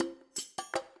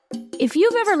If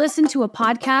you've ever listened to a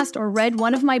podcast or read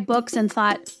one of my books and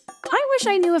thought, I wish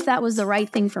I knew if that was the right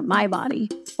thing for my body,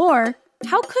 or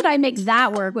how could I make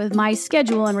that work with my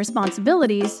schedule and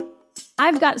responsibilities,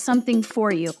 I've got something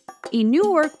for you. A new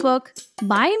workbook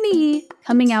by me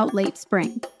coming out late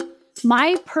spring.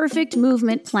 My Perfect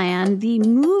Movement Plan, the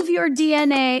Move Your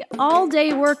DNA all-day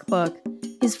workbook,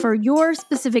 is for your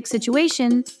specific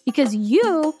situation because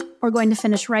you are going to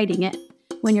finish writing it.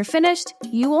 When you're finished,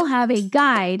 you will have a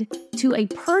guide to a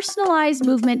personalized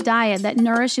movement diet that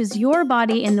nourishes your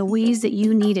body in the ways that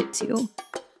you need it to.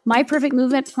 My Perfect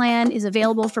Movement Plan is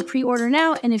available for pre-order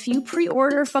now, and if you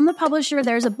pre-order from the publisher,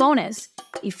 there's a bonus,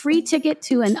 a free ticket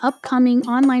to an upcoming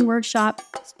online workshop,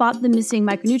 Spot the Missing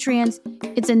Micronutrients.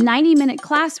 It's a 90-minute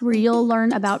class where you'll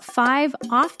learn about 5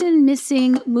 often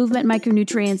missing movement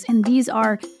micronutrients, and these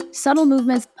are subtle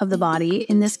movements of the body.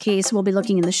 In this case, we'll be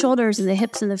looking in the shoulders and the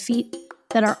hips and the feet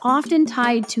that are often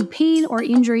tied to pain or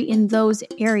injury in those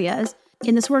areas.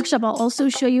 In this workshop, I'll also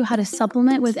show you how to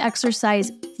supplement with exercise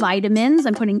vitamins.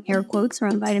 I'm putting air quotes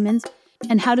around vitamins,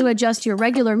 and how to adjust your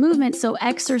regular movement so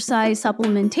exercise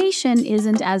supplementation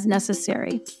isn't as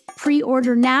necessary.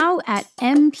 Pre-order now at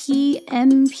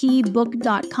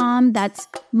mpmpbook.com. That's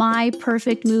My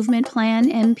Perfect Movement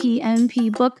Plan,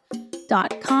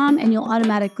 mpmpbook.com, and you'll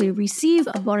automatically receive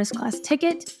a bonus class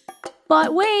ticket.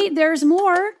 But wait, there's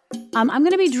more. I'm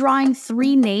going to be drawing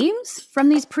 3 names from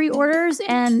these pre-orders,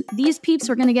 and these peeps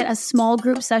are going to get a small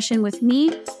group session with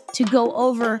me to go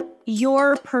over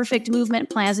your perfect movement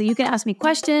plan. So you can ask me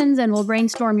questions, and we'll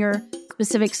brainstorm your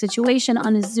specific situation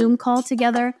on a Zoom call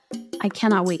together. I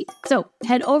cannot wait. So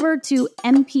head over to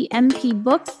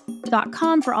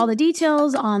mpmpbook.com for all the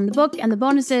details on the book and the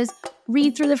bonuses.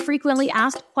 Read through the frequently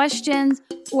asked questions,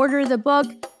 order the book,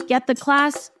 get the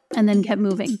class, and then get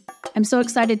moving. I'm so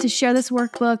excited to share this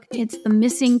workbook. It's the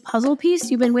missing puzzle piece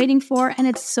you've been waiting for, and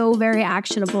it's so very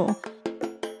actionable.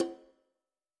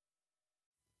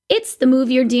 It's the Move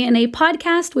Your DNA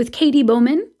podcast with Katie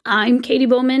Bowman. I'm Katie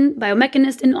Bowman,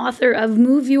 biomechanist and author of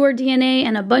Move Your DNA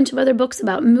and a bunch of other books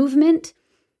about movement.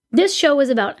 This show is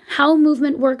about how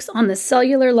movement works on the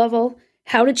cellular level,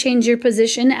 how to change your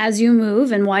position as you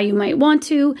move and why you might want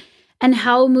to, and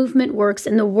how movement works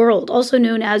in the world, also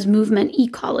known as movement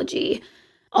ecology.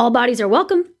 All bodies are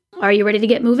welcome. Are you ready to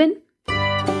get moving?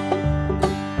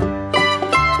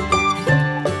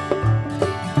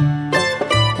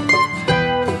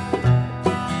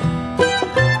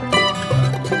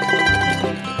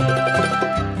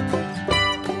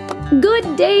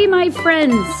 Good day, my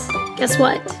friends. Guess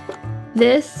what?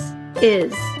 This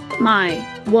is my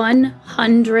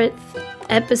 100th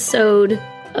episode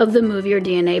of the Move Your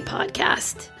DNA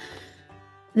podcast.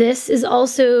 This is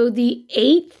also the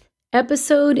 8th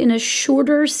episode in a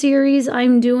shorter series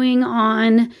I'm doing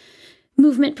on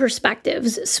movement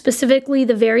perspectives, specifically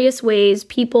the various ways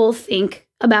people think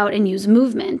about and use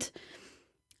movement.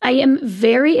 I am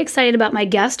very excited about my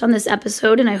guest on this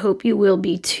episode, and I hope you will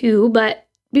be too. But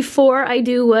before I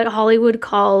do what Hollywood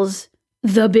calls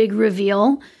the big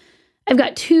reveal, I've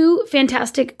got 2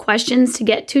 fantastic questions to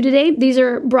get to today. These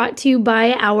are brought to you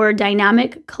by our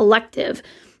Dynamic Collective.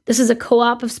 This is a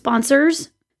co-op of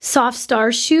sponsors: Soft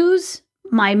Star Shoes,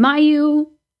 My Mayu,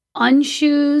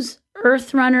 Unshoes,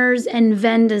 Earth Runners, and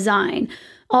Venn Design.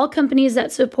 All companies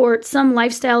that support some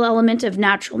lifestyle element of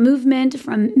natural movement,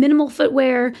 from minimal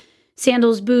footwear,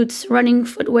 sandals, boots, running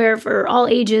footwear for all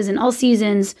ages and all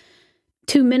seasons,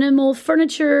 to minimal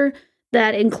furniture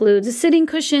that includes sitting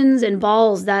cushions and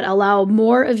balls that allow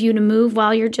more of you to move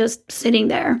while you're just sitting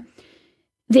there.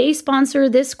 They sponsor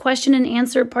this question and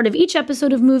answer part of each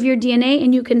episode of Move Your DNA,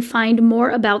 and you can find more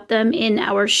about them in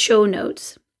our show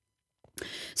notes.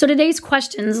 So today's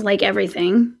questions, like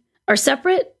everything, are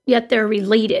separate, yet they're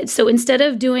related. So instead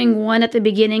of doing one at the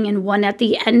beginning and one at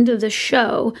the end of the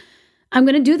show, I'm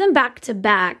going to do them back to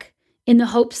back in the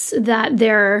hopes that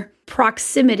their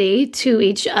proximity to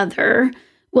each other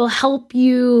will help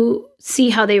you see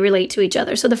how they relate to each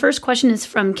other. So the first question is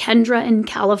from Kendra in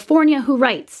California, who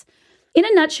writes, in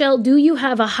a nutshell, do you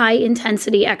have a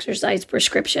high-intensity exercise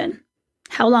prescription?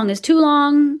 How long is too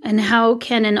long? And how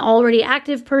can an already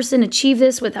active person achieve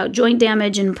this without joint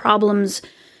damage and problems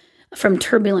from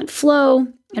turbulent flow?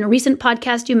 In a recent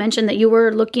podcast, you mentioned that you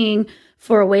were looking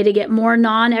for a way to get more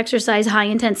non-exercise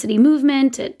high-intensity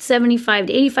movement at 75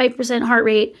 to 85% heart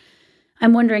rate.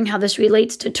 I'm wondering how this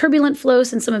relates to turbulent flow,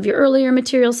 since some of your earlier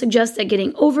material suggests that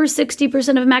getting over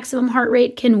 60% of maximum heart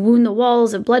rate can wound the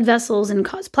walls of blood vessels and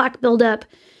cause plaque buildup.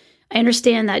 I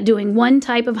understand that doing one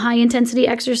type of high-intensity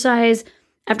exercise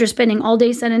after spending all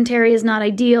day sedentary is not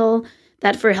ideal,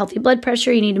 that for healthy blood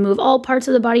pressure, you need to move all parts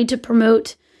of the body to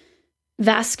promote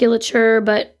vasculature,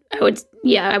 but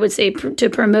I would say to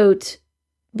promote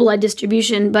blood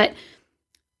distribution. But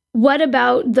what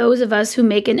about those of us who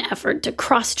make an effort to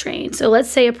cross-train? So let's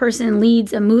say a person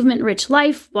leads a movement-rich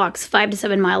life, walks 5 to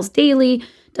 7 miles daily,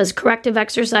 does corrective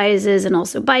exercises and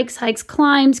also bikes, hikes,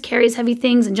 climbs, carries heavy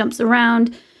things, and jumps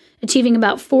around, achieving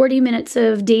about 40 minutes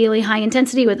of daily high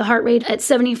intensity with a heart rate at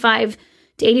 75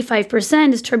 to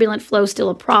 85%. Is turbulent flow still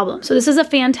a problem? So this is a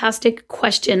fantastic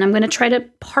question. I'm going to try to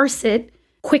parse it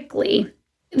quickly.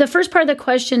 The first part of the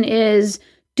question is,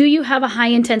 do you have a high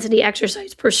intensity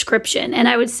exercise prescription? And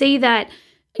I would say that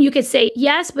you could say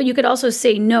yes, but you could also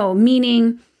say no,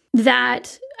 meaning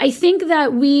that I think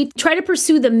that we try to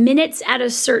pursue the minutes at a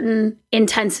certain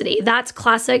intensity. That's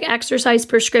classic exercise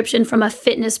prescription from a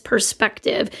fitness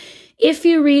perspective. If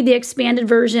you read the expanded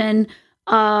version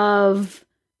of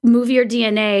Move Your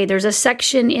DNA, there's a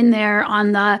section in there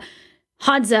on the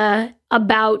Hadza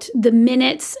about the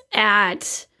minutes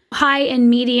at high and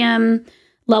medium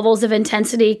levels of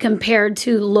intensity compared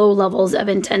to low levels of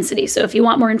intensity. So if you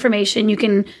want more information, you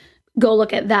can go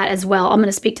look at that as well. I'm going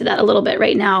to speak to that a little bit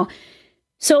right now.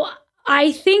 So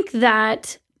I think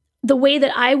that the way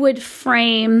that I would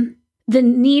frame the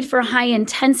need for high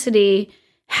intensity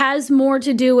has more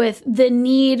to do with the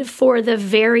need for the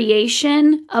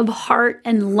variation of heart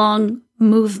and lung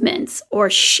movements or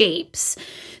shapes.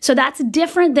 So that's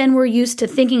different than we're used to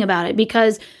thinking about it,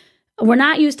 because we're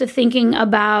not used to thinking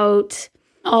about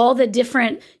all the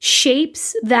different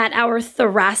shapes that our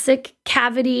thoracic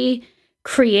cavity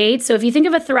creates. So if you think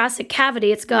of a thoracic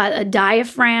cavity, it's got a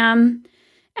diaphragm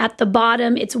at the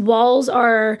bottom. Its walls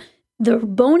are the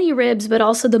bony ribs, but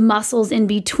also the muscles in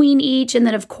between each. And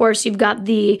then, of course, you've got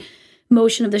the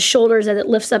motion of the shoulders as it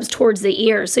lifts up towards the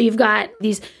ear. So you've got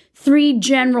these 3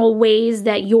 general ways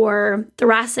that your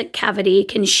thoracic cavity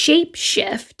can shape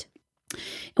shift.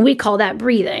 And we call that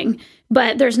breathing.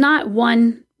 But there's not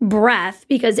one breath,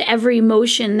 because every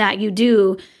motion that you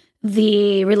do,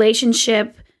 the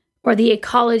relationship or the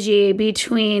ecology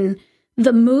between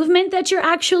the movement that you're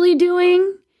actually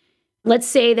doing, let's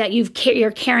say that you're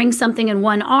carrying something in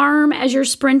one arm as you're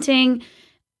sprinting,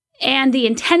 and the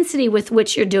intensity with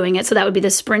which you're doing it, so that would be the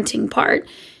sprinting part,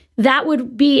 that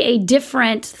would be a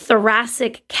different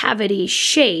thoracic cavity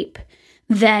shape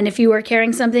than if you were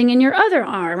carrying something in your other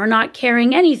arm, or not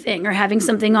carrying anything, or having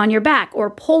something on your back, or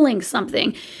pulling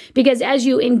something. Because as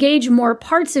you engage more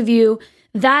parts of you,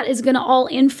 that is going to all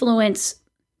influence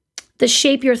the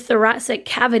shape your thoracic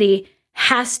cavity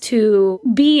has to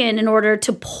be in order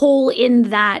to pull in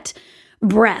that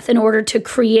breath, in order to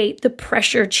create the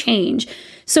pressure change.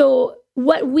 So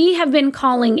what we have been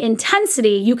calling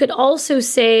intensity, you could also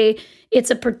say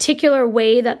it's a particular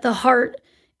way that the heart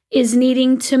is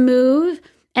needing to move,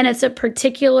 and it's a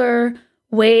particular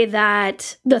way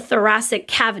that the thoracic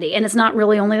cavity, and it's not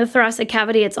really only the thoracic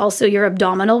cavity, it's also your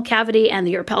abdominal cavity and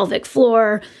your pelvic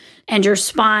floor and your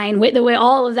spine, the way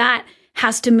all of that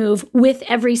has to move with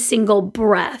every single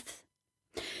breath.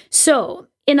 So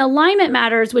in Alignment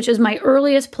Matters, which is my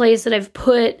earliest place that I've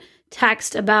put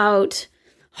text about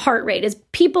heart rate, is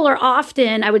people are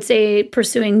often, I would say,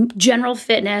 pursuing general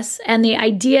fitness. And the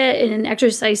idea in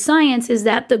exercise science is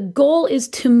that the goal is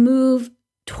to move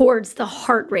towards the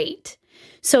heart rate.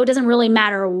 So it doesn't really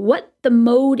matter what the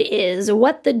mode is, or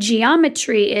what the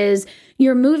geometry is.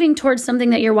 You're moving towards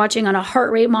something that you're watching on a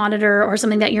heart rate monitor, or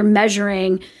something that you're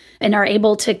measuring and are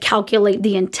able to calculate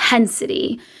the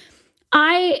intensity.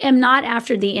 I am not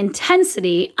after the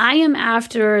intensity. I am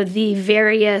after the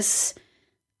various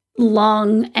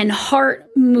lung and heart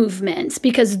movements,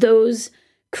 because those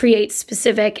create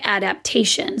specific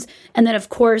adaptations. And then, of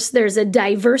course, there's a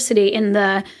diversity in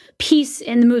the piece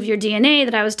in the Move Your DNA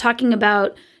that I was talking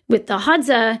about with the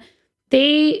Hadza.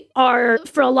 They are,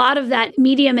 for a lot of that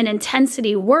medium and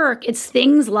intensity work, it's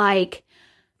things like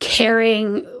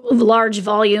carrying large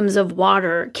volumes of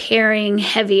water, carrying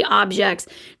heavy objects,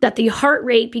 that the heart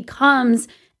rate becomes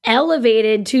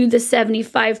elevated to the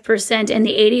 75% and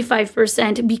the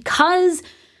 85% because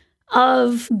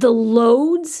of the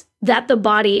loads that the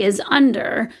body is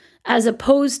under, as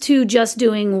opposed to just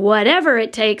doing whatever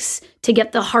it takes to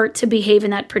get the heart to behave in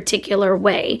that particular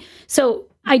way. So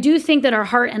I do think that our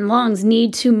heart and lungs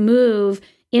need to move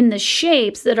in the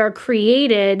shapes that are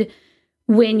created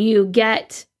when you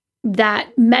get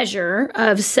that measure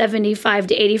of 75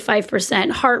 to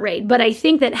 85% heart rate. But I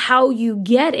think that how you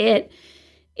get it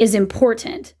is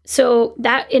important. So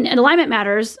that in Alignment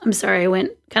Matters, I'm sorry, I went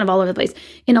kind of all over the place.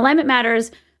 In Alignment Matters,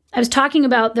 I was talking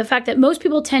about the fact that most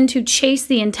people tend to chase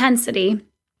the intensity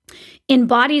in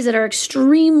bodies that are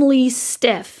extremely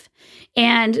stiff.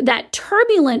 And that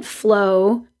turbulent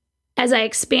flow as I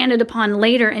expanded upon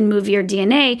later in Move Your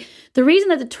DNA, the reason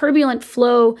that the turbulent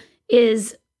flow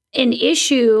is an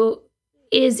issue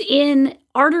is in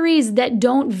arteries that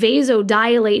don't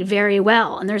vasodilate very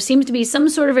well. And there seems to be some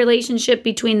sort of relationship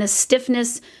between the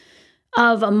stiffness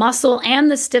of a muscle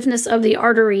and the stiffness of the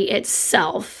artery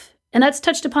itself. And that's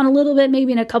touched upon a little bit,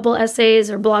 maybe in a couple essays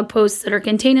or blog posts that are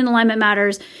contained in Alignment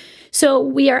Matters. So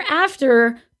we are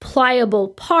after pliable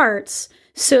parts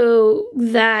so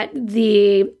that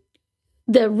the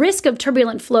risk of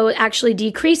turbulent flow actually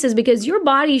decreases, because your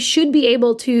body should be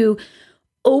able to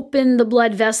open the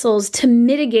blood vessels to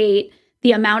mitigate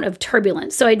the amount of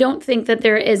turbulence. So I don't think that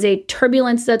there is a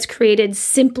turbulence that's created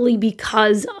simply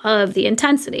because of the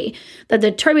intensity, that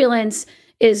the turbulence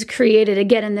is created,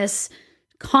 again, in this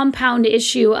compound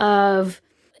issue of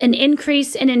an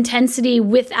increase in intensity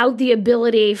without the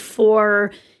ability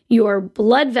for your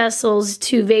blood vessels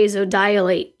to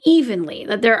vasodilate evenly,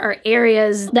 that there are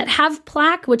areas that have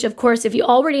plaque, which of course, if you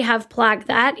already have plaque,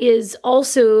 that is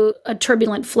also a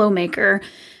turbulent flow maker.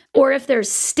 Or if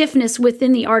there's stiffness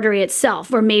within the artery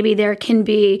itself, or maybe there can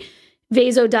be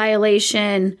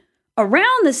vasodilation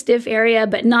around the stiff area,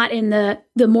 but not in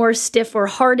the more stiff or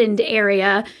hardened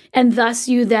area. And thus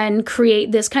you then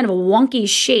create this kind of a wonky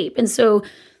shape. And so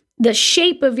the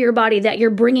shape of your body that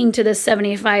you're bringing to the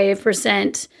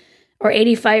 75% or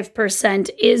 85%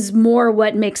 is more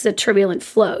what makes the turbulent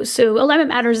flow. So Alignment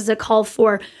Matters is a call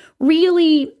for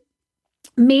really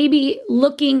maybe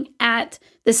looking at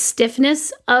the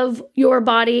stiffness of your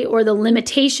body or the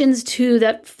limitations to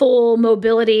that full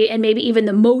mobility, and maybe even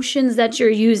the motions that you're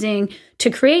using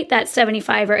to create that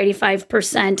 75 or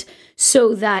 85%,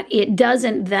 so that it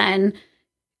doesn't then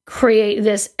create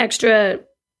this extra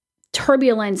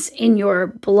turbulence in your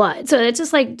blood. So it's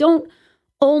just like, don't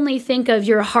only think of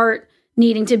your heart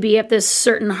needing to be at this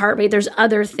certain heart rate. There's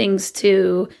other things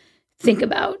to think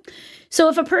about. So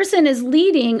if a person is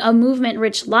leading a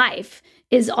movement-rich life,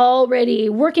 is already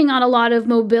working on a lot of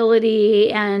mobility,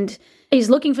 and is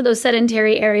looking for those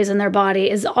sedentary areas in their body,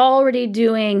 is already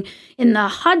doing, in the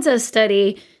Hadza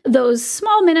study, those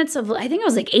small minutes of, I think it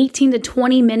was like 18 to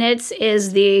 20 minutes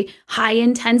is the high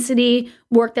intensity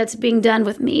work that's being done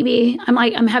with, maybe,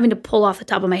 I'm having to pull off the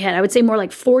top of my head, I would say more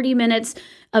like 40 minutes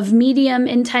of medium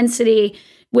intensity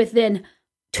within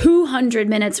 200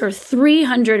 minutes or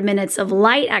 300 minutes of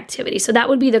light activity. So that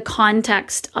would be the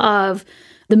context of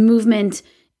the movement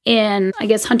in, I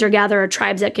guess, hunter-gatherer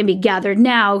tribes that can be gathered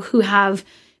now who have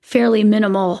fairly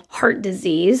minimal heart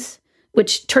disease,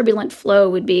 which turbulent flow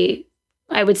would be,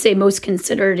 I would say, most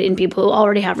considered in people who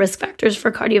already have risk factors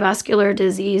for cardiovascular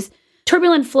disease.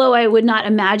 Turbulent flow, I would not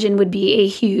imagine, would be a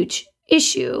huge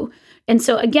issue. And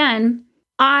so again,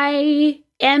 I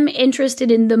am interested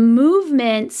in the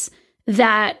movements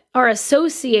that are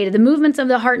associated, the movements of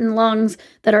the heart and lungs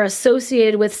that are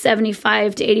associated with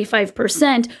 75 to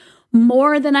 85%,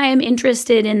 more than I am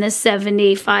interested in the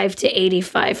 75 to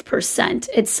 85%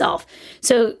 itself.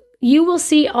 So you will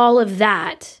see all of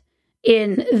that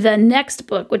in the next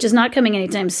book, which is not coming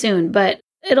anytime soon, but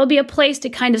it'll be a place to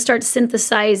kind of start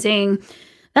synthesizing.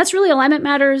 That's really Alignment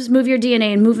Matters, Move Your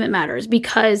DNA, and Movement Matters,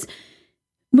 because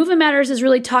Movement Matters is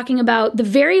really talking about the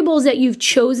variables that you've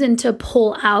chosen to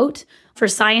pull out for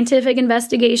scientific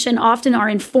investigation often are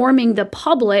informing the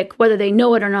public, whether they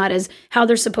know it or not, as how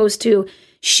they're supposed to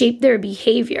shape their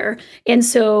behavior. And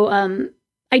so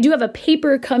I do have a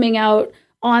paper coming out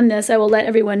on this. I will let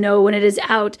everyone know when it is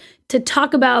out, to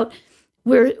talk about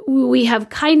where we have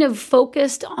kind of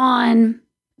focused on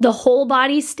the whole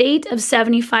body state of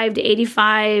 75 to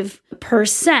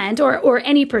 85%, or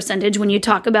any percentage when you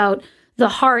talk about the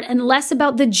heart, and less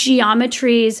about the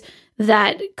geometries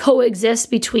that coexist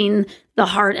between the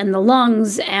heart and the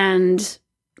lungs, and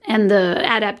the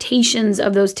adaptations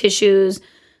of those tissues,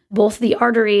 both the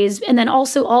arteries, and then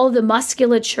also all of the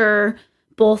musculature,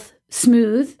 both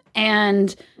smooth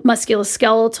and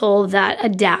musculoskeletal, that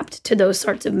adapt to those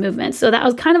sorts of movements. So that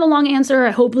was kind of a long answer.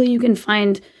 Hopefully you can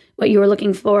find what you were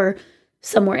looking for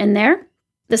somewhere in there.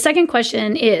 The second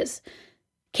question is,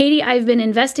 Katie, I've been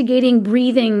investigating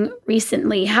breathing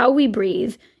recently, how we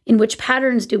breathe, in which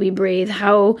patterns do we breathe,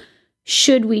 how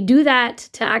should we do that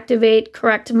to activate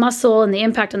correct muscle and the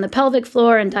impact on the pelvic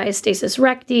floor and diastasis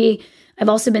recti. I've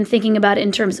also been thinking about it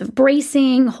in terms of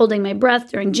bracing, holding my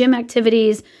breath during gym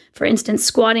activities, for instance,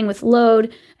 squatting with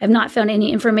load. I've not found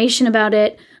any information about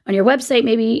it on your website.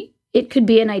 Maybe it could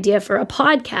be an idea for a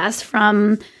podcast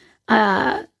from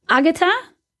Agata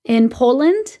in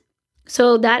Poland.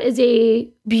 So that is a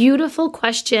beautiful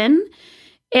question,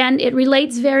 and it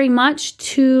relates very much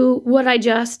to what I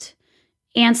just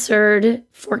answered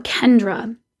for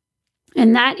Kendra.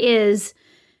 And that is,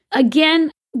 again,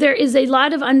 there is a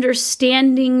lot of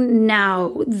understanding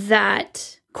now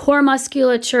that core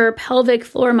musculature, pelvic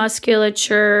floor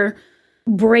musculature,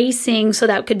 bracing, so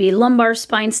that could be lumbar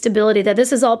spine stability, that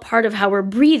this is all part of how we're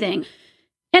breathing.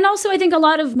 And also, I think a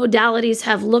lot of modalities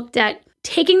have looked at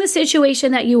taking the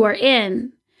situation that you are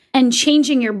in and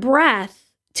changing your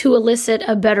breath to elicit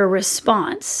a better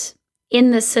response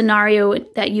in the scenario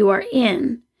that you are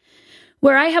in.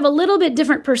 Where I have a little bit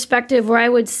different perspective, where I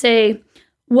would say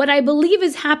what I believe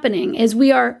is happening is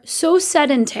we are so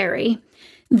sedentary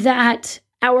that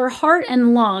our heart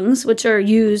and lungs, which are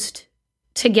used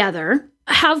together,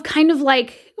 have kind of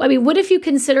like, what if you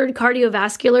considered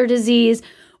cardiovascular disease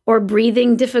or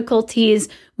breathing difficulties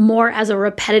more as a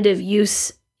repetitive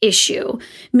use issue,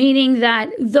 meaning that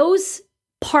those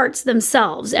parts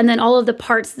themselves, and then all of the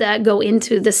parts that go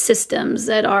into the systems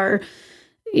that are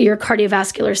your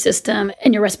cardiovascular system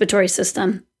and your respiratory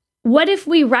system. What if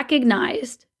we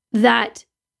recognized that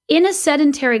in a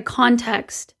sedentary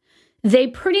context, they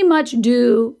pretty much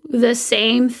do the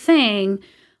same thing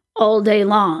all day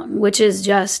long, which is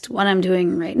just what I'm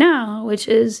doing right now, which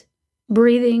is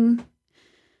breathing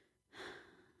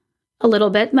a little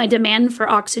bit. My demand for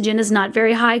oxygen is not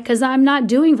very high because I'm not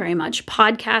doing very much.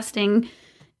 Podcasting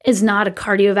is not a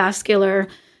cardiovascular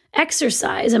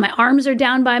exercise, and my arms are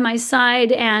down by my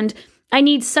side, and I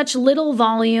need such little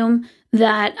volume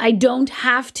that I don't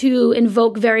have to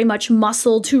invoke very much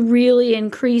muscle to really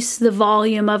increase the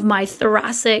volume of my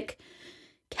thoracic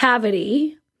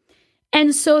cavity.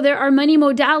 And so there are many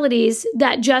modalities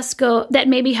that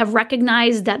maybe have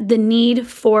recognized that the need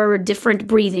for different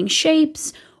breathing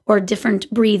shapes or different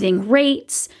breathing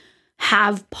rates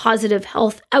have positive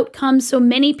health outcomes. So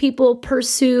many people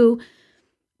pursue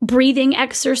breathing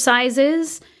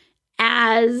exercises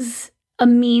as a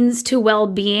means to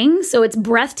well-being. So it's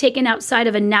breath taken outside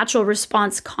of a natural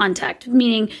response context,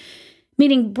 meaning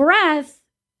breath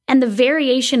and the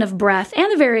variation of breath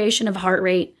and the variation of heart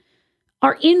rate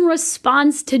are in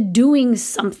response to doing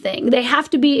something. They have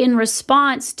to be in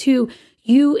response to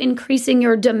you increasing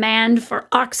your demand for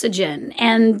oxygen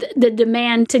and the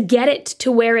demand to get it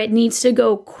to where it needs to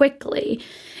go quickly.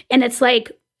 And it's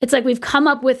like we've come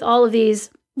up with all of these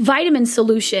vitamin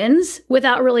solutions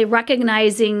without really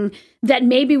recognizing that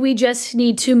maybe we just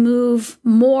need to move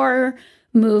more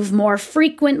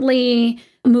frequently,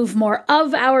 move more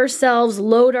of ourselves,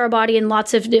 load our body in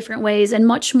lots of different ways and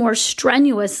much more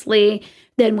strenuously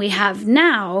than we have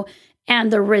now.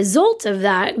 And the result of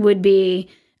that would be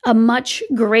a much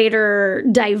greater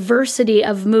diversity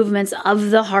of movements of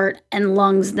the heart and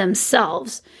lungs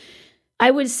themselves.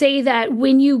 I would say that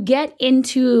when you get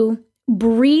into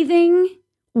breathing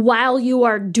while you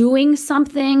are doing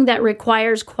something that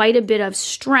requires quite a bit of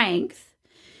strength,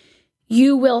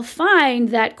 you will find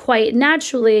that quite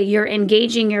naturally you're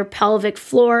engaging your pelvic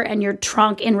floor and your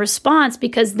trunk in response,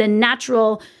 because the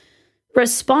natural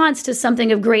response to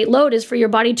something of great load is for your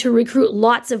body to recruit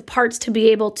lots of parts to be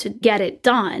able to get it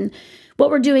done. What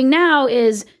we're doing now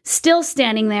is still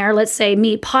standing there, let's say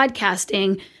me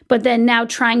podcasting, but then now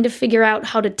trying to figure out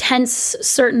how to tense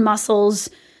certain muscles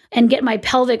and get my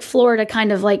pelvic floor to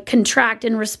kind of like contract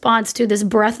in response to this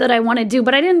breath that I want to do,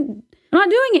 but I'm not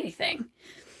doing anything.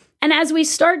 And as we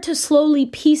start to slowly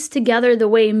piece together the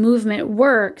way movement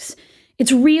works,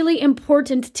 it's really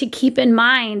important to keep in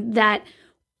mind that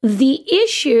the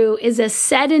issue is a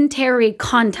sedentary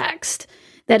context,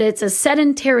 that it's a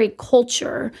sedentary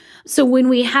culture. So when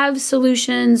we have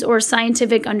solutions or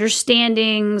scientific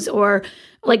understandings or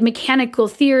like mechanical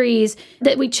theories,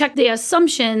 that we check the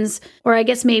assumptions, or I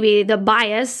guess maybe the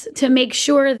bias, to make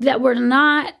sure that we're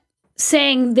not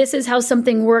saying this is how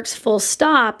something works full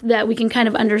stop, that we can kind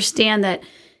of understand that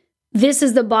this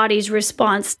is the body's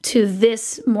response to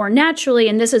this more naturally,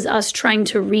 and this is us trying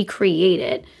to recreate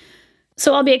it.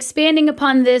 So I'll be expanding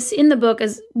upon this in the book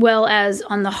as well as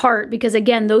on the heart, because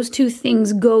again, those two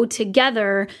things go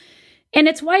together. And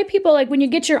it's why people, like when you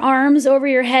get your arms over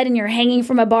your head and you're hanging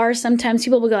from a bar, sometimes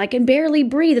people will go, I can barely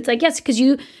breathe. It's like, yes, because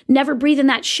you never breathe in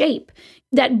that shape.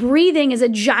 That breathing is a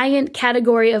giant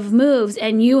category of moves,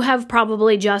 and you have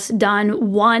probably just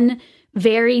done one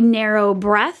very narrow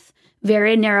breath,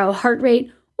 very narrow heart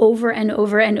rate over and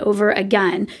over and over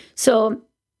again. So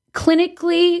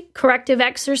clinically corrective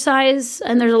exercise,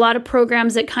 and there's a lot of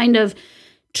programs that kind of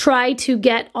try to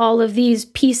get all of these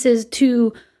pieces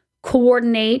to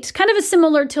coordinate, kind of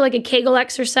similar to like a Kegel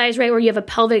exercise, right? Where you have a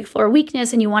pelvic floor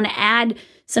weakness and you want to add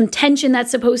some tension that's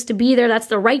supposed to be there. That's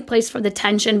the right place for the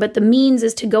tension, but the means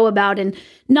is to go about and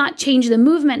not change the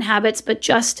movement habits, but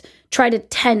just try to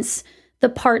tense the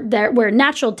part there where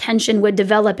natural tension would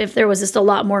develop if there was just a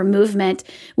lot more movement.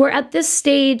 Where at this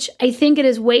stage, I think it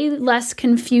is way less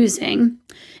confusing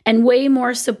and way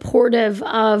more supportive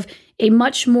of a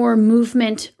much more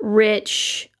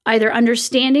movement-rich either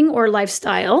understanding or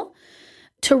lifestyle,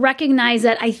 to recognize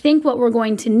that I think what we're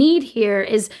going to need here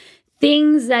is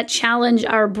things that challenge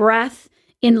our breath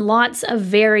in lots of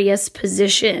various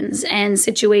positions and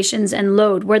situations and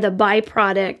load, where the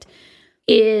byproduct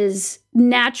is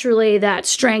naturally that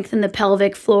strength in the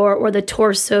pelvic floor or the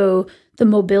torso, the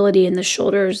mobility in the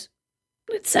shoulders,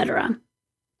 etc.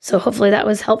 So hopefully that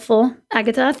was helpful,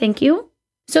 Agatha. Thank you.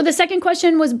 So the second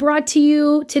question was brought to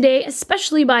you today,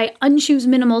 especially by Unshoes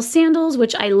Minimal Sandals,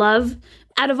 which I love.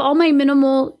 Out of all my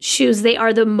minimal shoes, they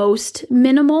are the most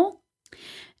minimal.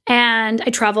 And I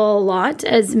travel a lot,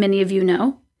 as many of you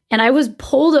know. And I was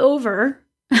pulled over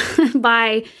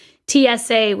by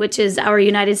TSA, which is our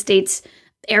United States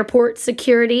airport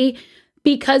security,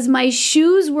 because my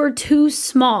shoes were too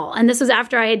small. And this was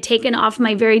after I had taken off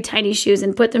my very tiny shoes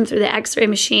and put them through the X-ray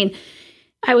machine.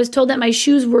 I was told that my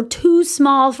shoes were too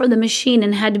small for the machine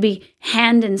and had to be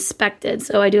hand inspected.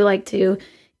 So I do like to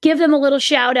give them a little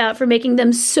shout out for making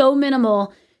them so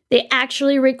minimal. They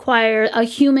actually require a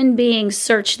human being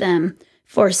search them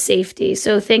for safety.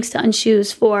 So thanks to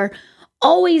Unshoes for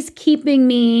always keeping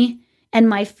me and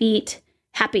my feet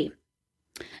happy.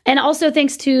 And also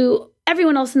thanks to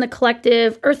everyone else in the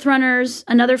collective, Earth Runners,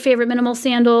 another favorite minimal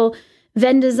sandal,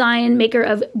 Venn Design, maker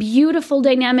of beautiful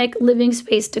dynamic living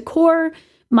space decor,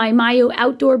 my Mayo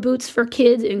outdoor boots for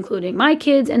kids, including my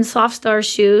kids, and Soft Star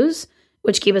shoes,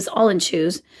 which keep us all in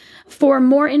shoes. For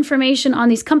more information on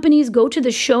these companies, go to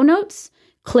the show notes,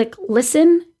 click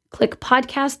listen, click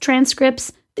podcast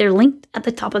transcripts. They're linked at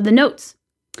the top of the notes.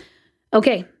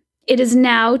 Okay, it is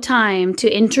now time to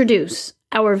introduce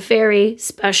our very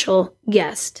special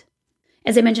guest.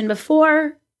 As I mentioned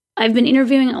before, I've been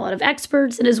interviewing a lot of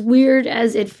experts, and as weird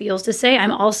as it feels to say,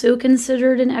 I'm also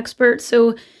considered an expert.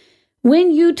 So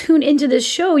when you tune into this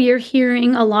show, you're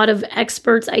hearing a lot of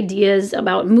experts' ideas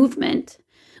about movement.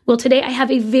 Well, today I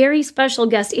have a very special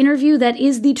guest interview that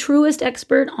is the truest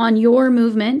expert on your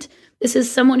movement. This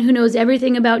is someone who knows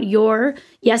everything about your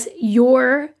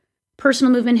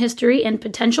personal movement history and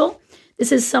potential.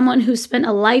 This is someone who spent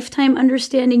a lifetime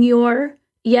understanding your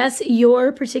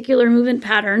particular movement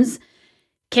patterns.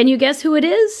 Can you guess who it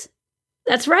is?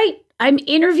 That's right. I'm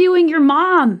interviewing your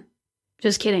mom.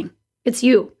 Just kidding. It's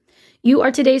you. You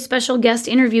are today's special guest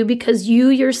interview because you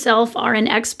yourself are an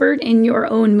expert in your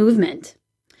own movement.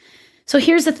 So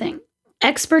here's the thing.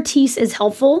 Expertise is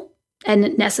helpful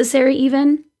and necessary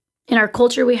even. In our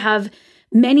culture, we have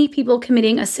many people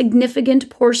committing a significant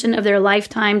portion of their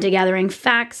lifetime to gathering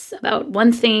facts about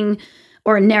one thing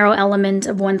or a narrow element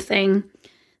of one thing.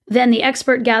 Then the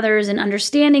expert gathers an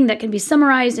understanding that can be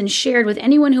summarized and shared with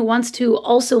anyone who wants to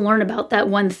also learn about that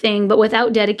one thing, but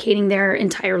without dedicating their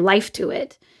entire life to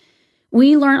it.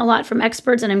 We learn a lot from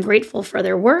experts, and I'm grateful for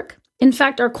their work. In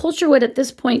fact, our culture would at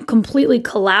this point completely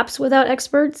collapse without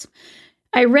experts.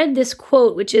 I read this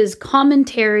quote, which is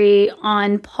commentary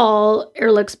on Paul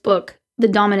Ehrlich's book, The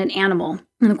Dominant Animal.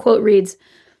 And the quote reads,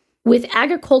 "With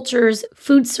agriculture's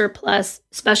food surplus,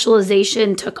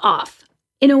 specialization took off.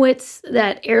 Inuits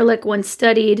that Ehrlich once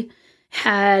studied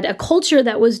had a culture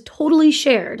that was totally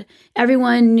shared.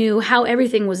 Everyone knew how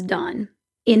everything was done.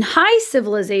 In high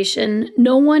civilization,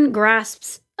 no one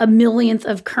grasps a millionth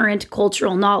of current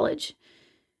cultural knowledge.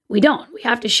 We don't. We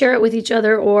have to share it with each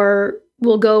other, or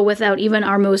we'll go without even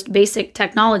our most basic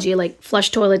technology like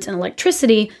flush toilets and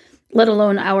electricity, let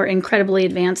alone our incredibly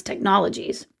advanced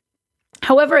technologies.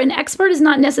 However, an expert is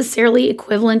not necessarily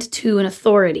equivalent to an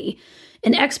authority.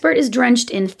 An expert is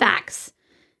drenched in facts,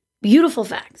 beautiful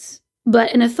facts,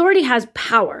 but an authority has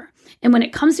power. And when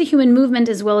it comes to human movement,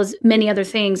 as well as many other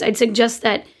things, I'd suggest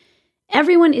that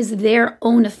everyone is their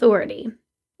own authority.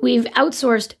 We've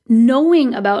outsourced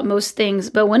knowing about most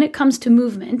things, but when it comes to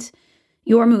movement,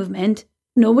 your movement,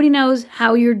 nobody knows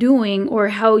how you're doing or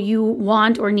how you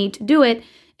want or need to do it,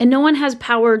 and no one has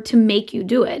power to make you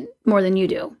do it more than you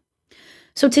do.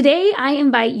 So today, I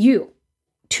invite you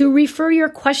to refer your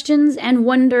questions and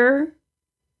wonder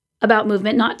about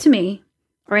movement, not to me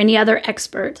or any other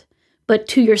expert, but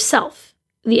to yourself,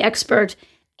 the expert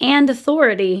and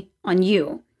authority on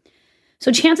you.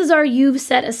 So chances are you've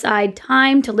set aside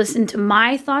time to listen to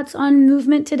my thoughts on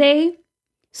movement today.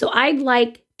 So I'd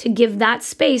like to give that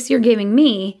space you're giving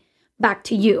me back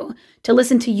to you, to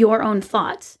listen to your own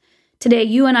thoughts. Today,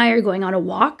 you and I are going on a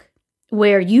walk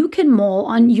where you can mull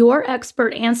on your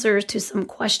expert answers to some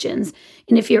questions.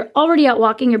 And if you're already out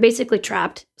walking, you're basically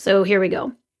trapped. So here we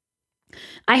go.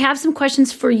 I have some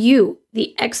questions for you,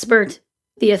 the expert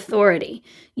the authority.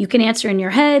 You can answer in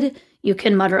your head, you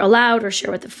can mutter aloud or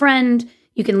share with a friend,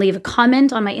 you can leave a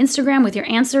comment on my Instagram with your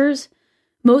answers.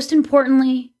 Most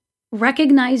importantly,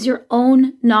 recognize your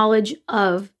own knowledge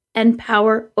of and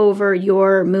power over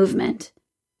your movement.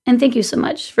 And thank you so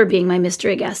much for being my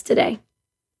mystery guest today.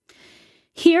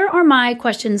 Here are my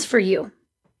questions for you.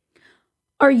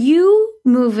 Are you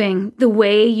moving the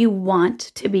way you want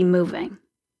to be moving?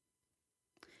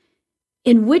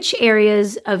 In which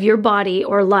areas of your body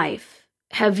or life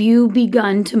have you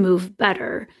begun to move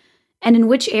better? And in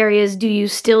which areas do you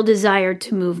still desire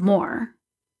to move more?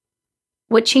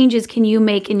 What changes can you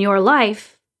make in your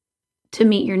life to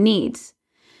meet your needs?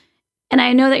 And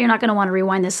I know that you're not going to want to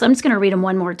rewind this, so I'm just going to read them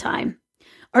one more time.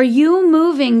 Are you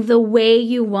moving the way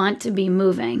you want to be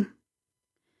moving?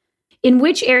 In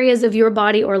which areas of your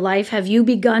body or life have you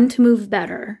begun to move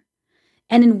better?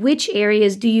 And in which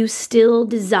areas do you still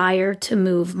desire to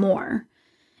move more?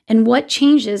 And what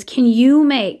changes can you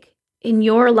make in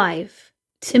your life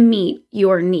to meet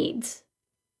your needs?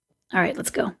 All right,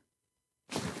 let's go.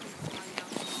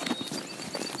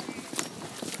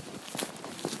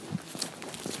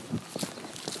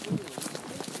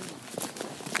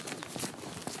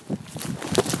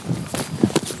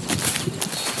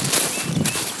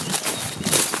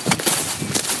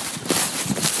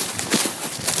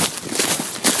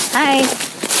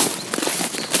 Hi.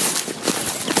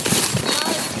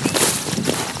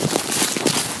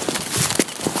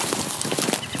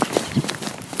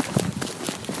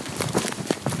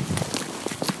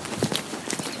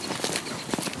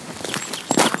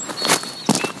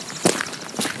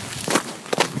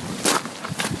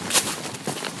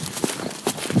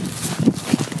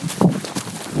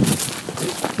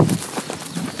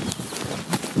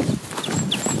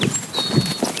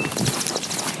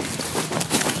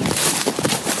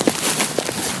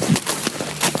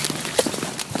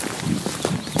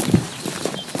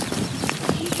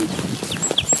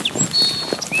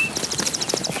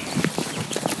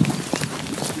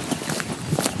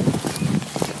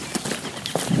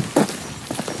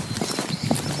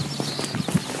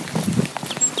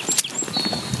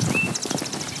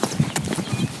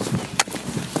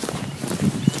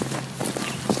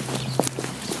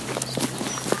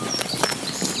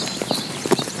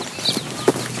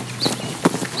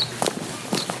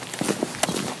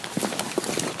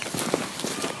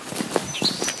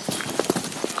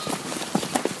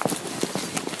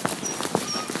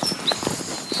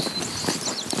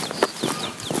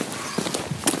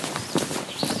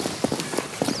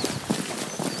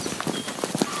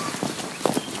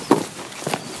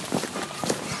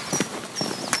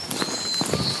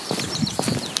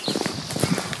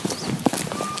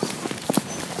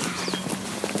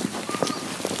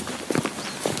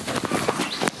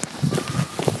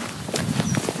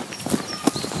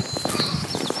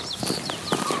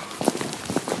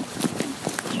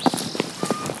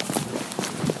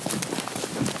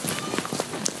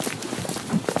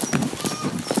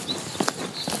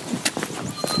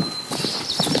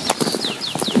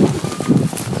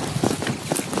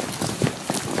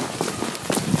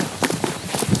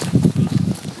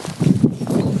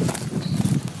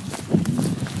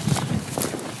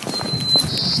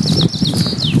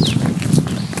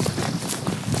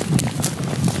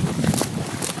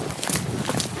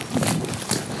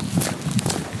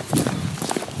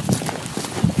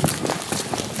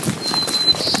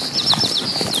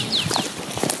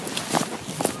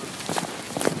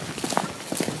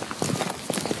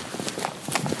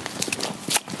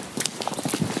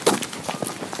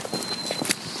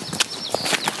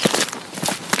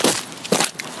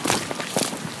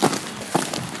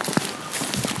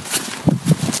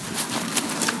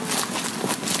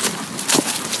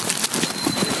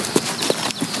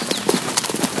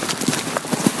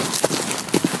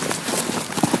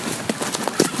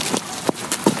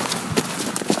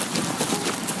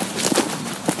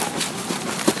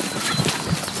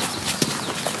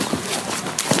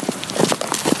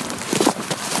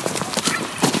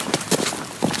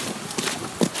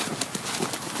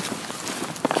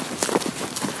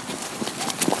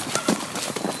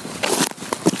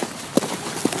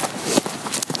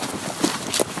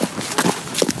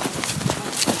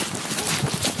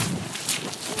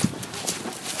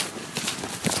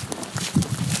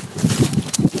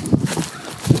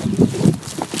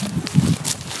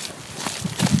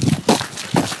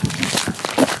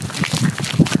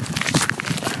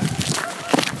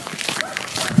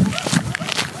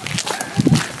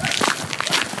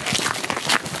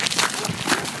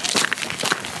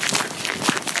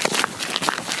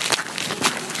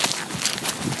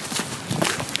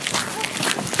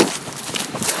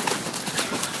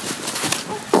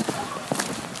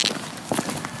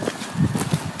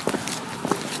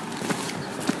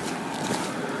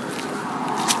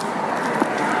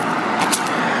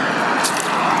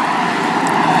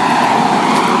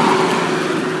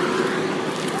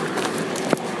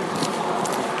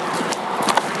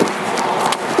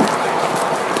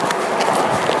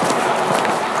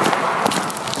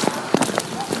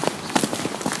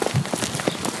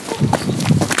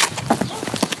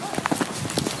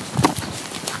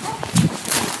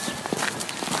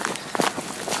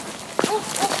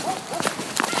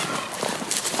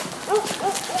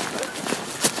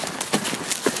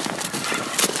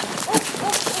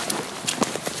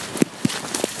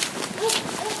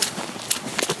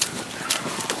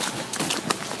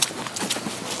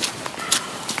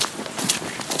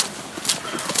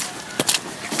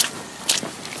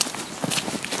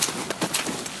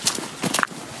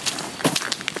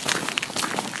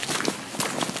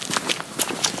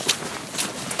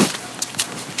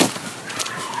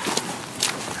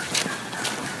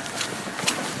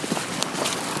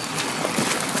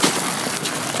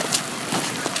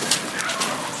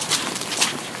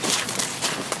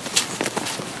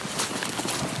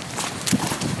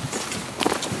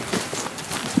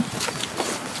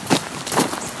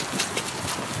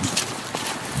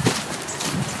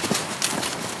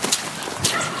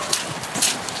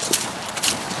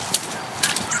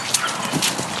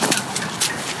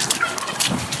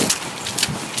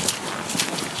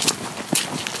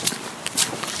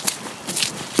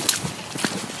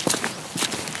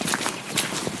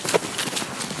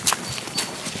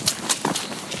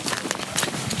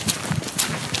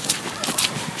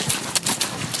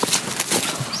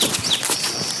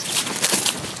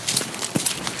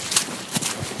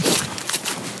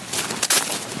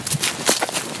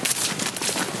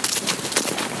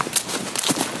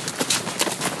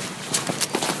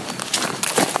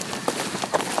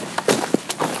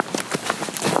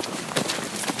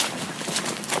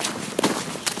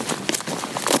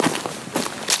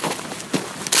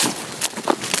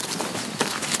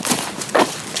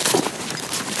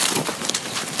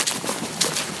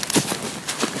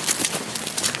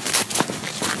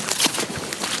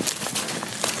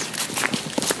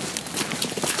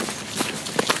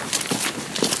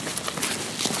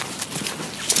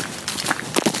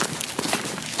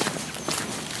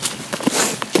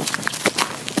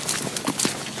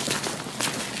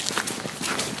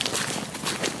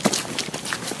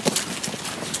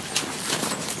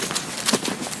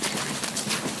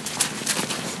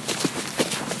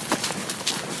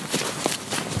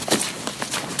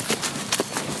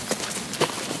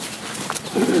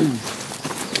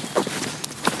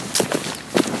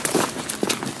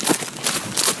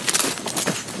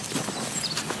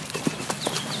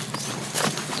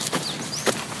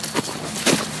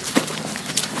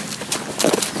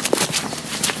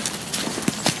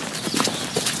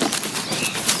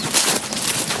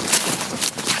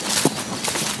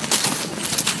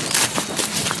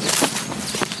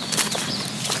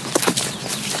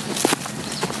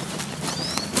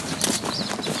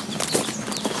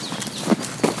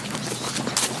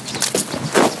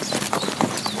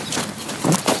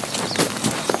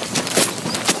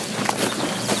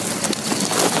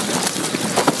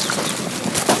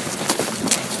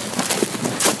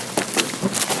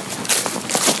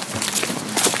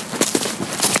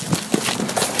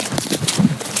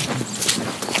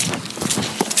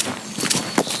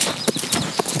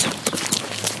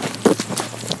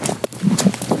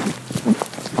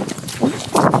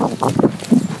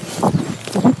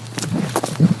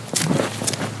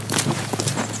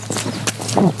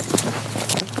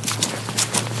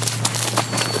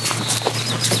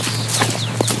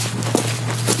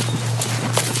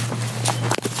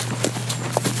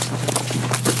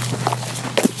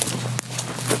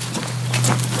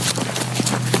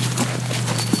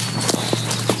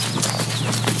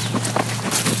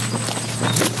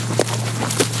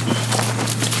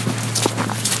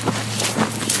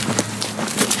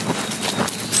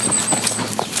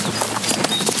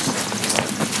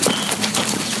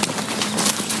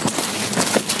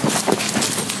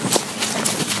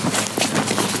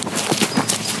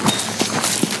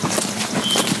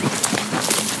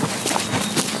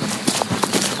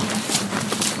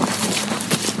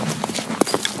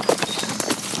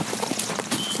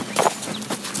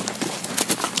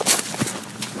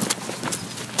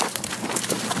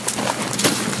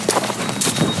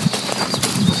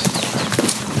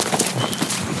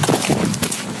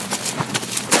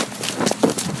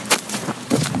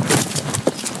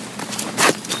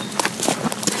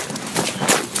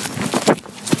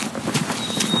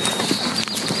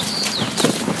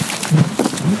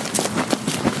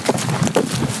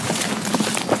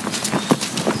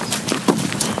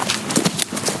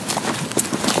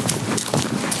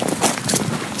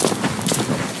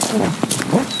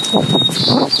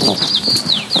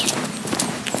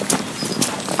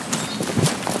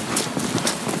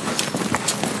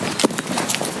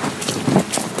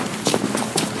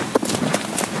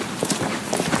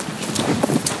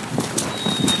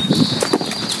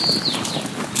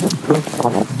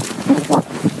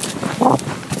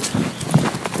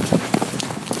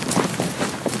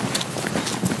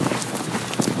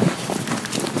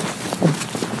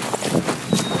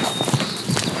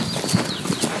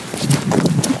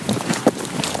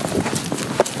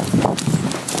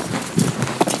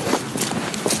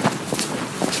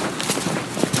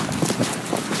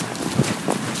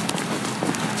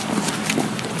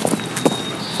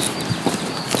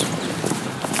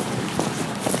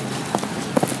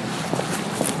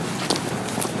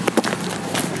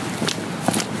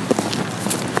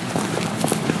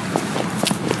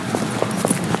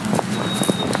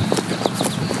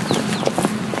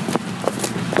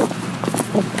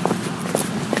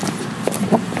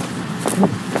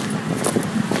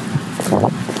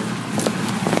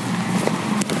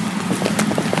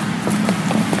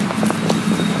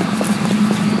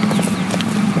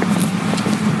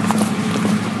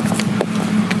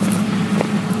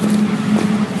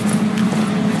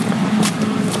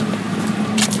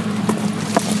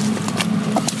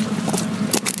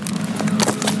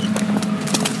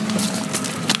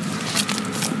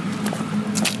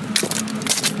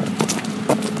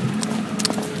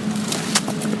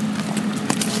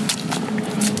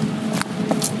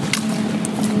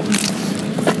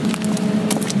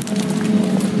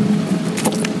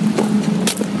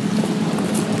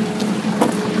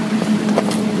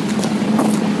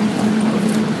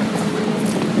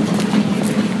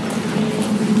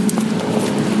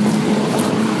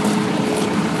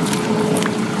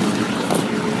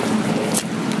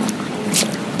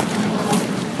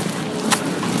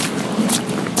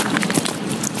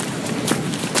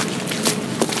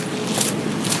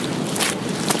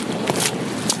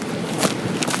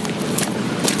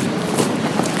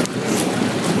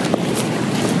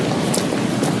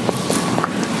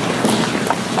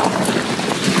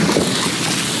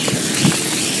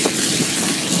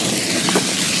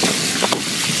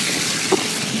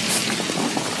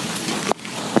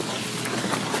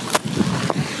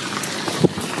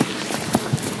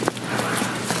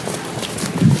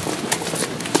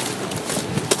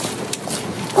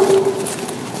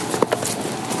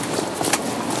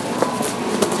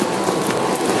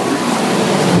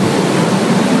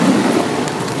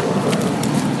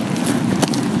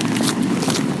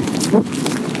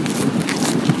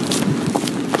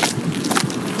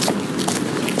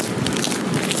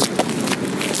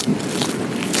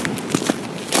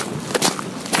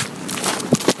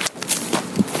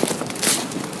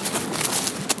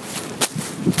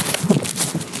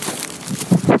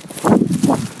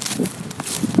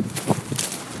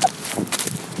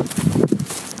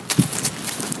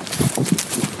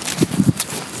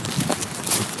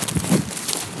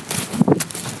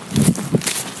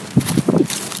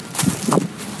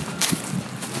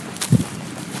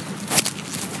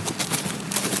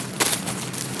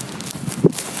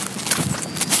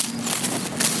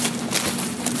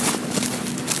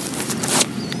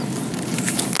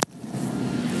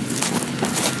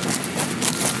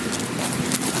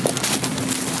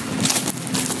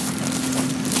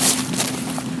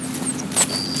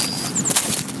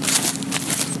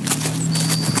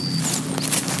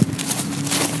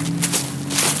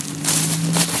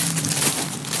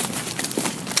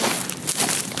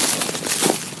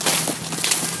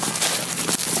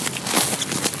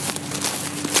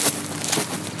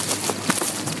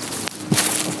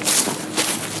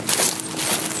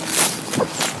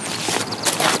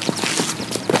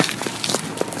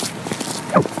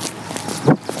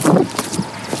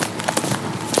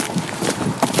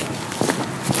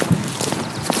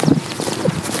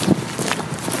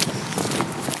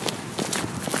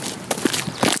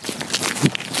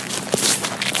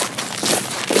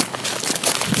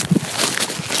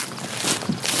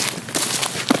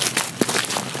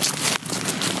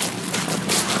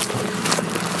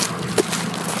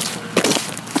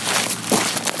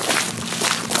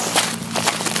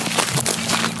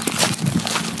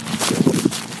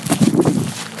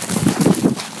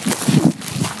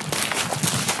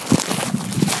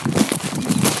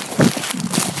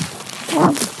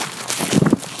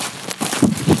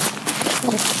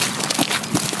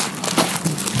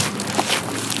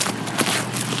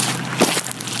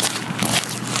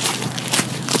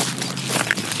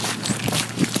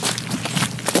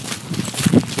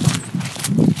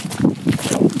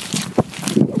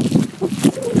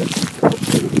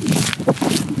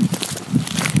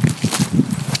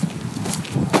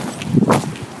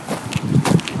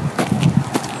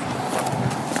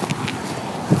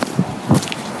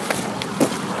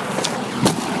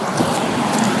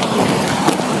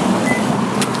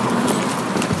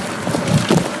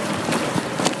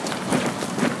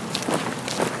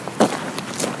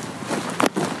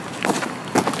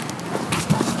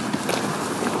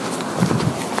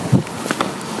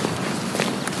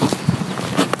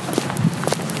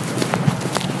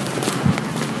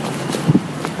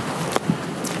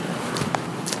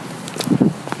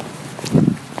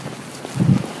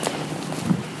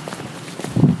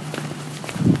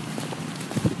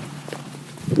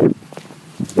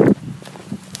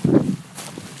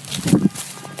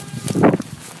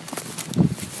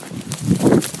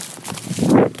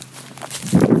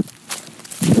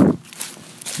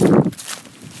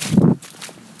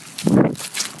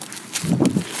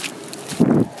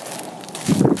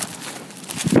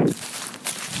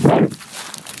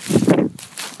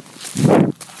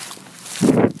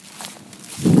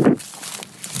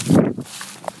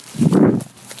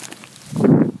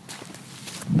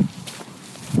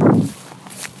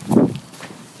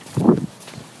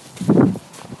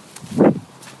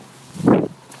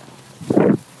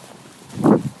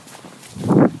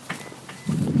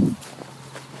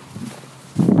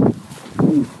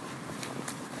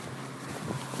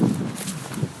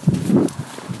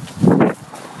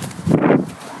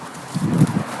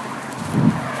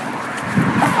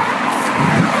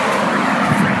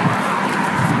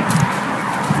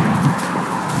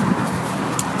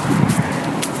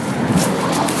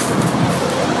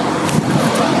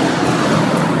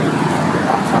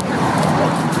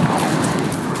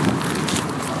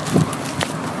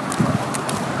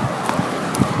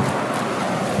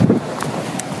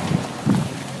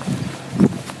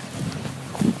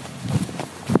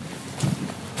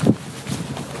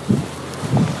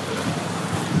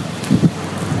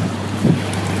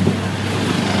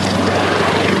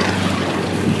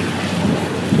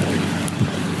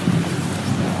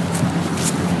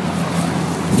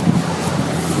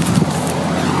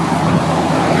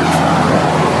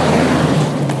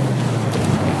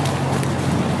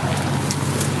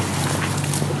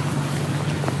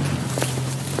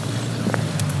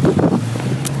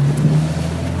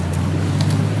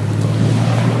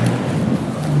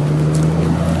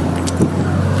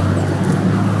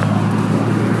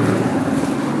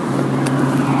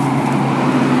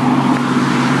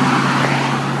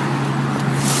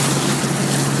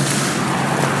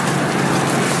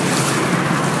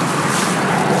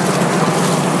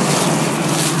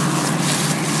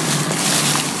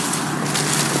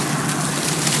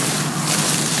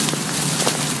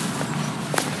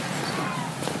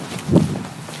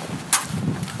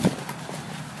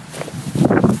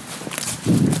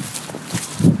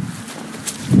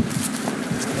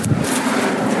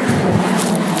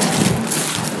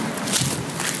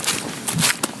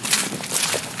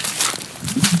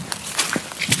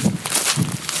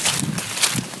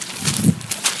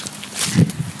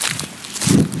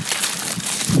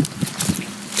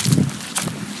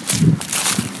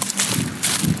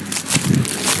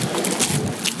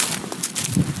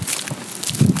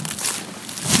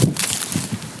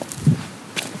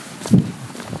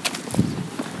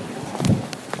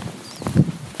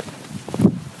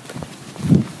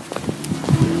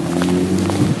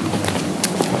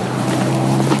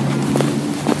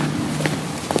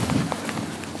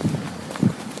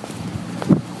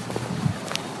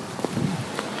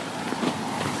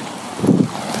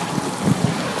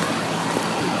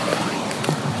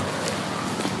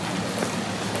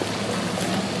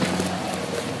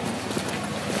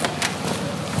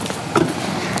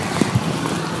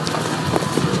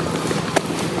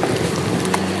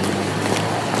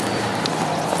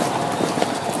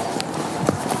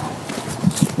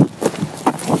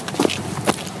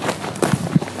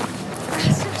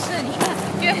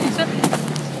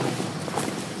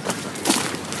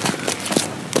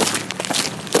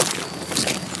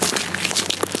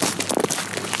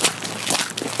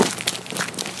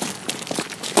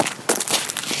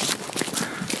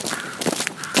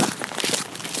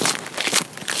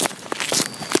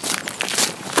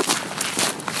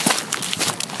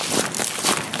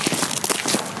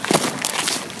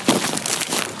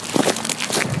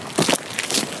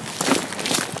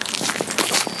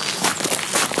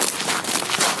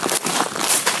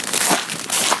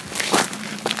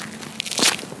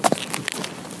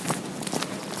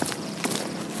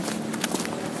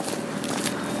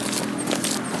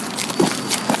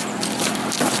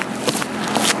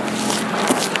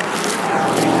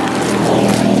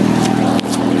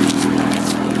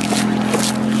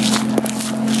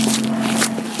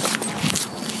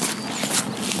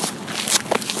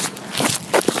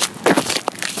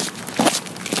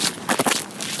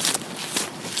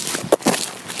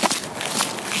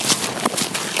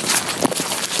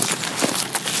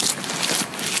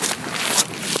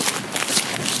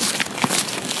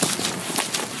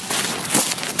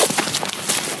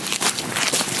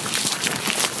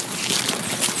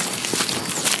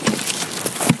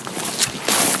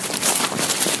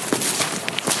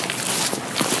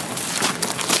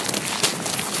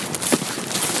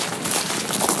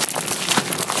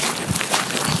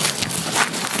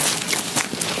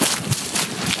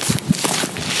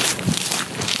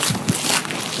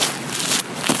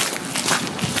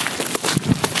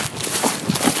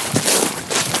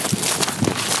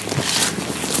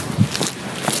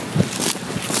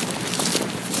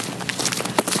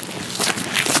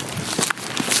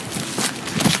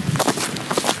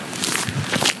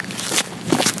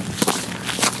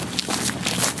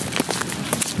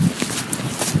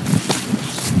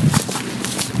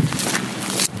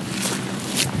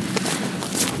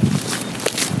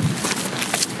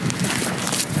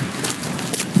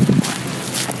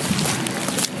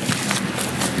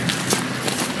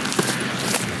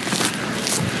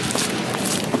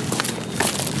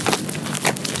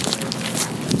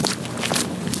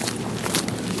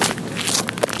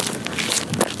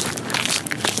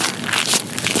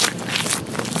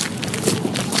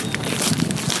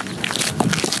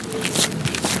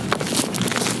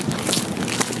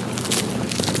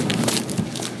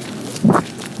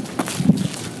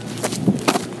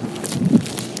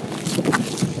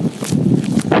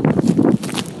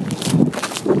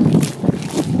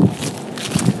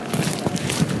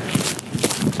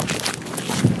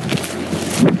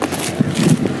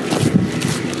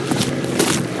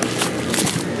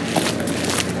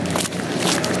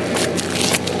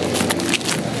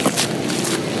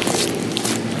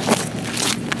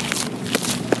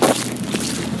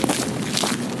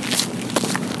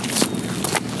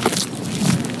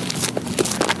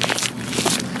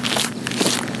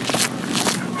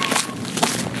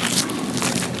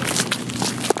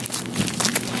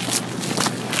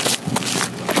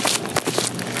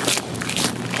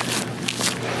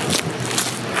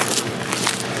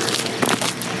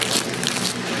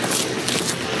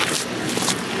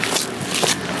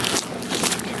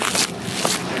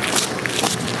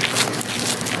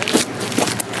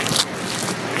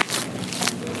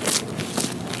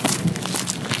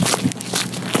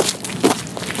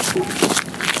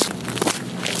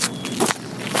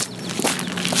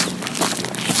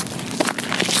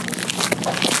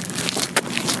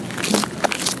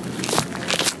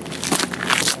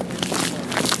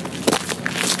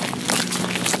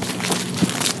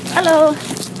 Hello.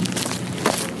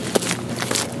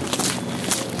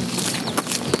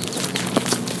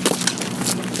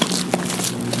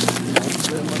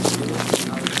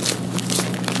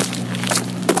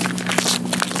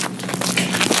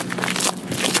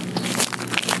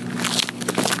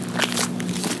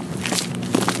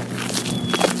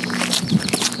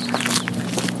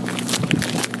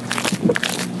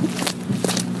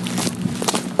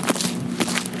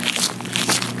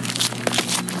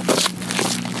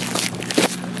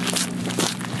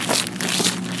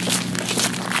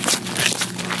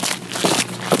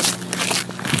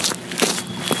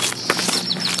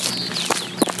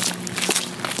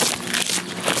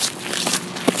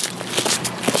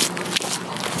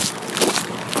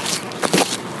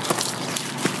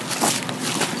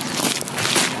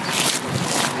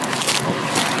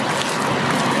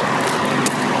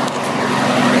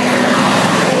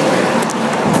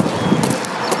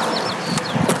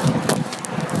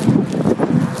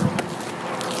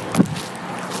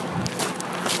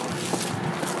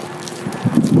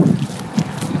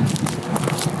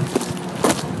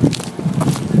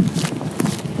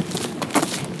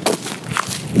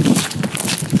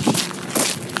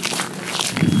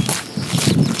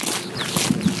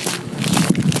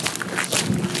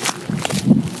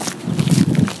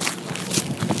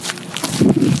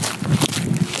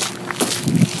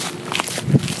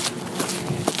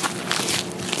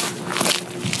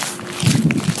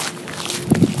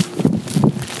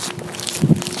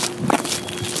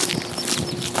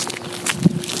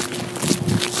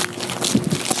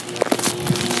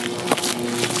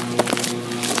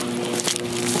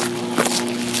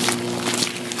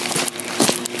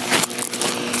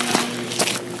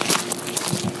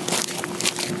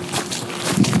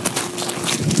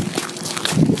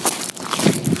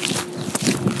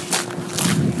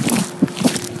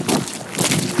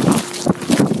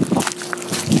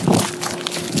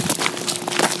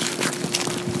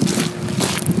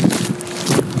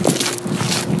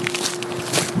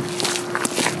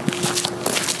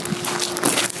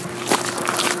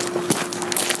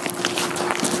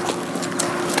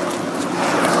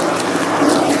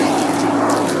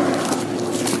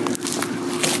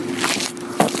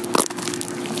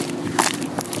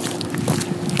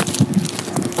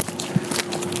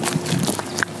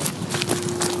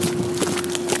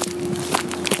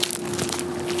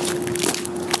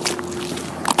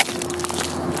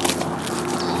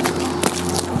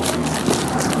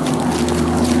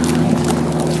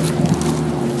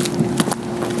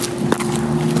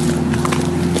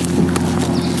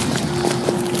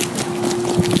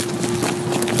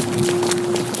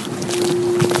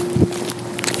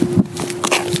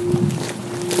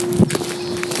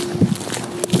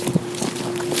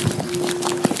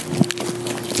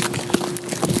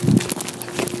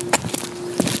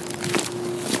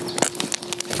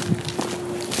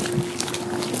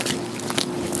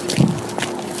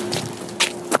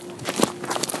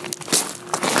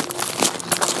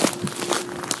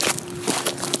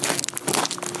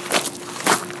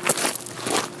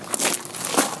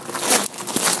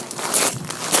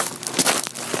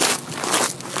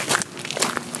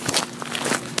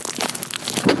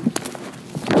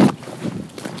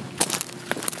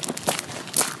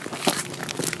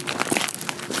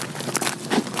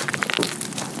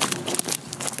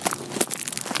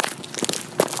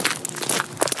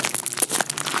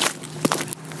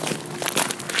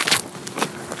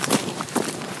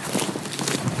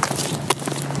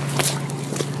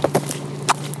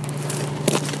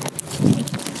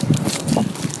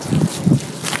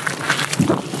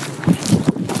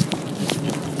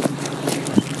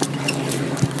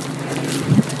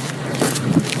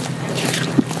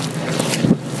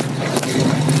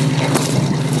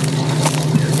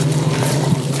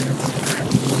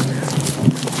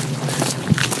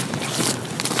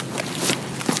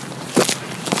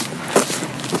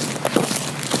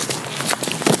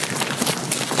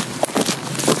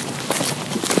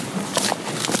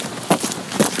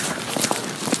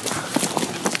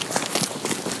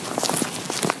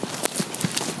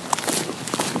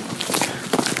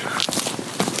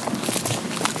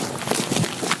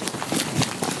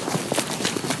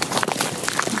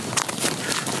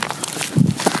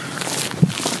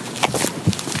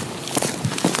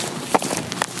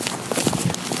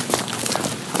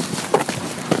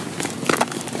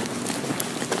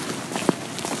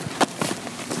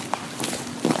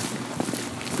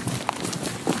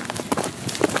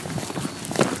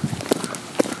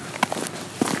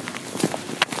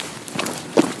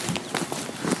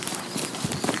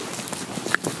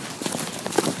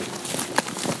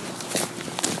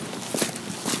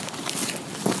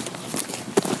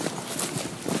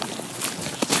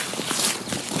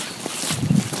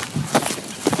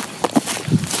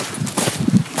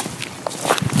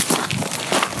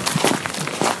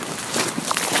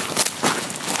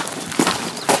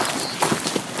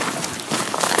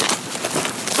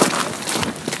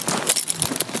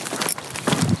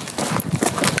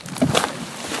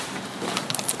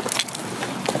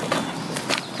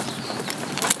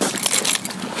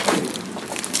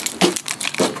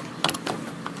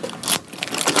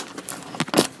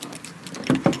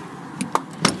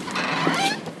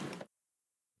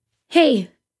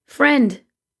 Hey, friend,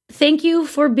 thank you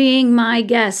for being my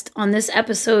guest on this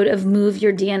episode of Move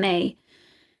Your DNA.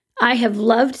 I have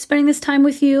loved spending this time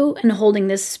with you and holding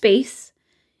this space.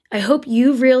 I hope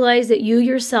you've realized that you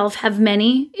yourself have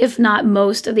many, if not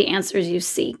most, of the answers you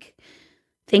seek.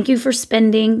 Thank you for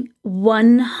spending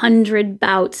 100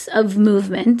 bouts of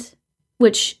movement,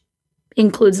 which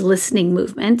includes listening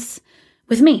movements,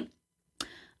 with me.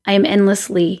 I am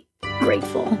endlessly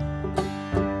grateful.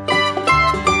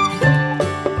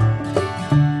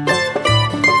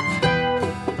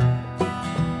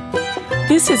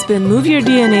 This has been Move Your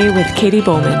DNA with Katie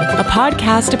Bowman, a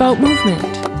podcast about movement.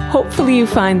 Hopefully you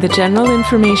find the general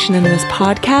information in this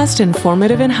podcast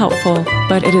informative and helpful,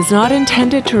 but it is not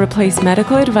intended to replace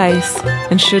medical advice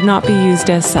and should not be used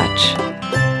as such.